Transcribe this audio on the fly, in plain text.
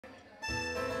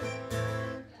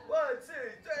1, 2,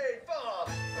 3, 4.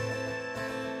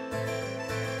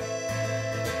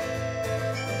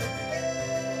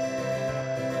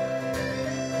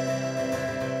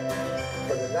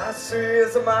 For the last 3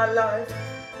 years of my life,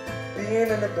 being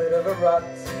in a bit of a rut,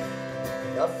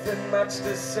 nothing much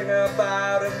to sing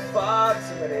about and far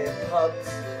too many pubs.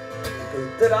 The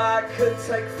good that I could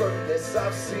take from this,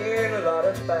 I've seen a lot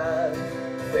of bad.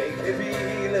 Fake hippie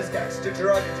healers, gangster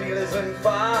drug dealers, and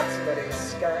far too many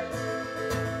scams.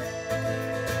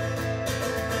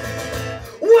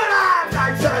 When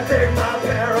I think my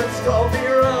parents told me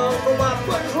wrong for what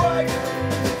was right.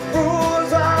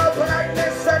 Rules of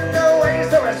politeness and no ways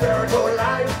to a spiritual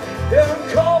life. Don't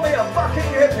call me a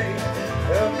fucking hippie,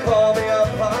 don't call me a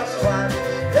posh twat.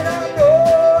 And I know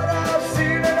what I've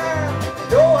seen and I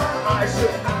know how I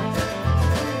should act.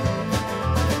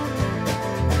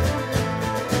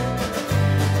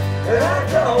 And I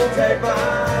don't take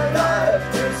my life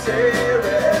too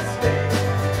seriously.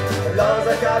 As long as I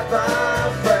got my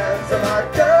friends and my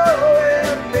girl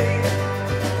with me.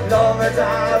 As long as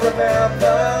I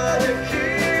remember the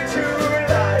key to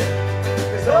life.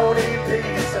 There's only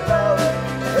peace and love,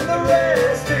 and the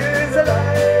rest is a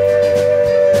lie.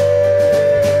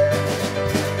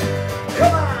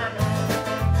 Come on!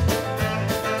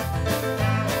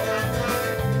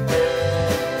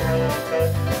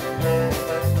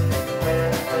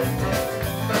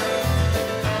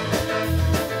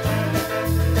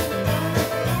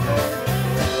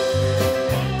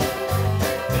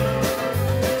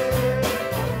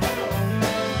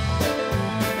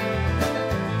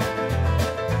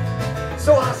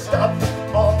 So I stop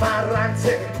all my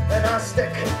ranting and I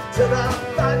stick to the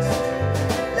facts.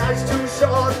 Life's too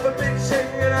short for bitching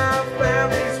and our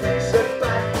families we should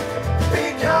back. Be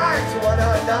kind to one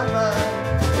another,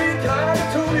 be kind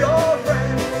to your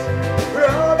friends. We're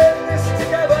all in this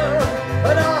together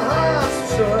and our hearts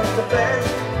should defend.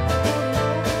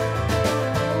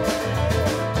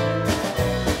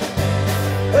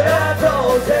 And I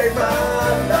don't take my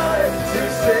life too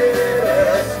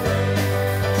seriously.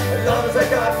 As long as I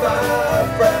got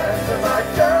my friends and my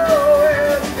girl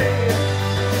with me.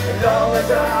 As long as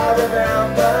I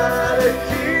remember the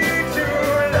key to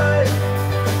life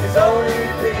is only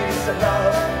peace and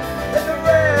love, and the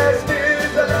rest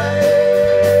is a lie.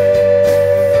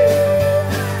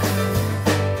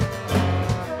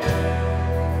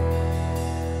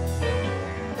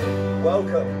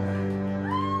 Welcome.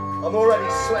 I'm already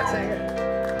sweating,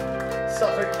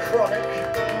 suffering chronic.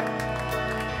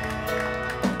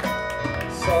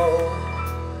 So,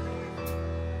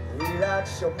 relax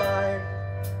your mind,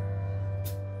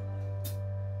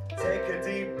 take a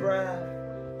deep breath,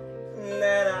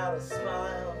 let out a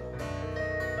smile.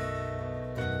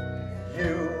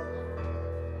 You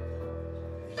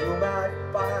might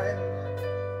find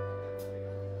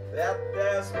that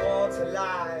there's more to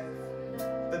life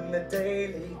than the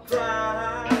daily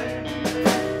grind.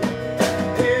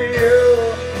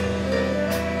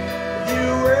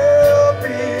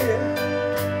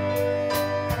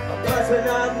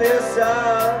 On this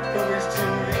earth who is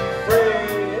truly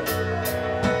free.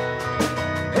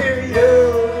 Here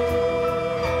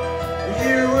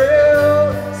you will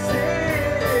see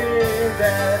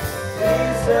that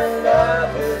peace and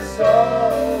love is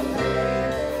all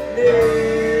we need.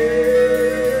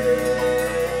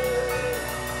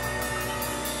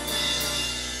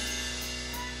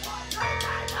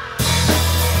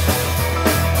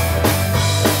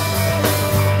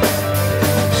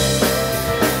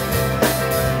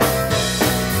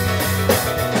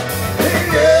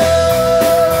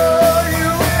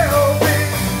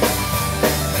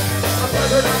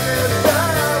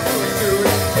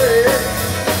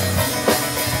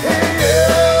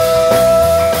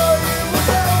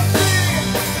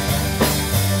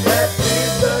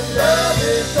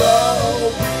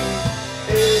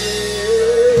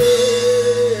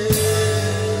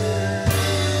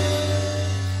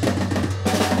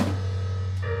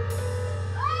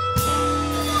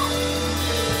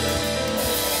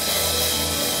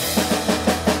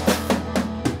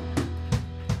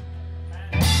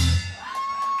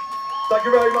 Thank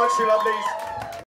you very much, you lovelies.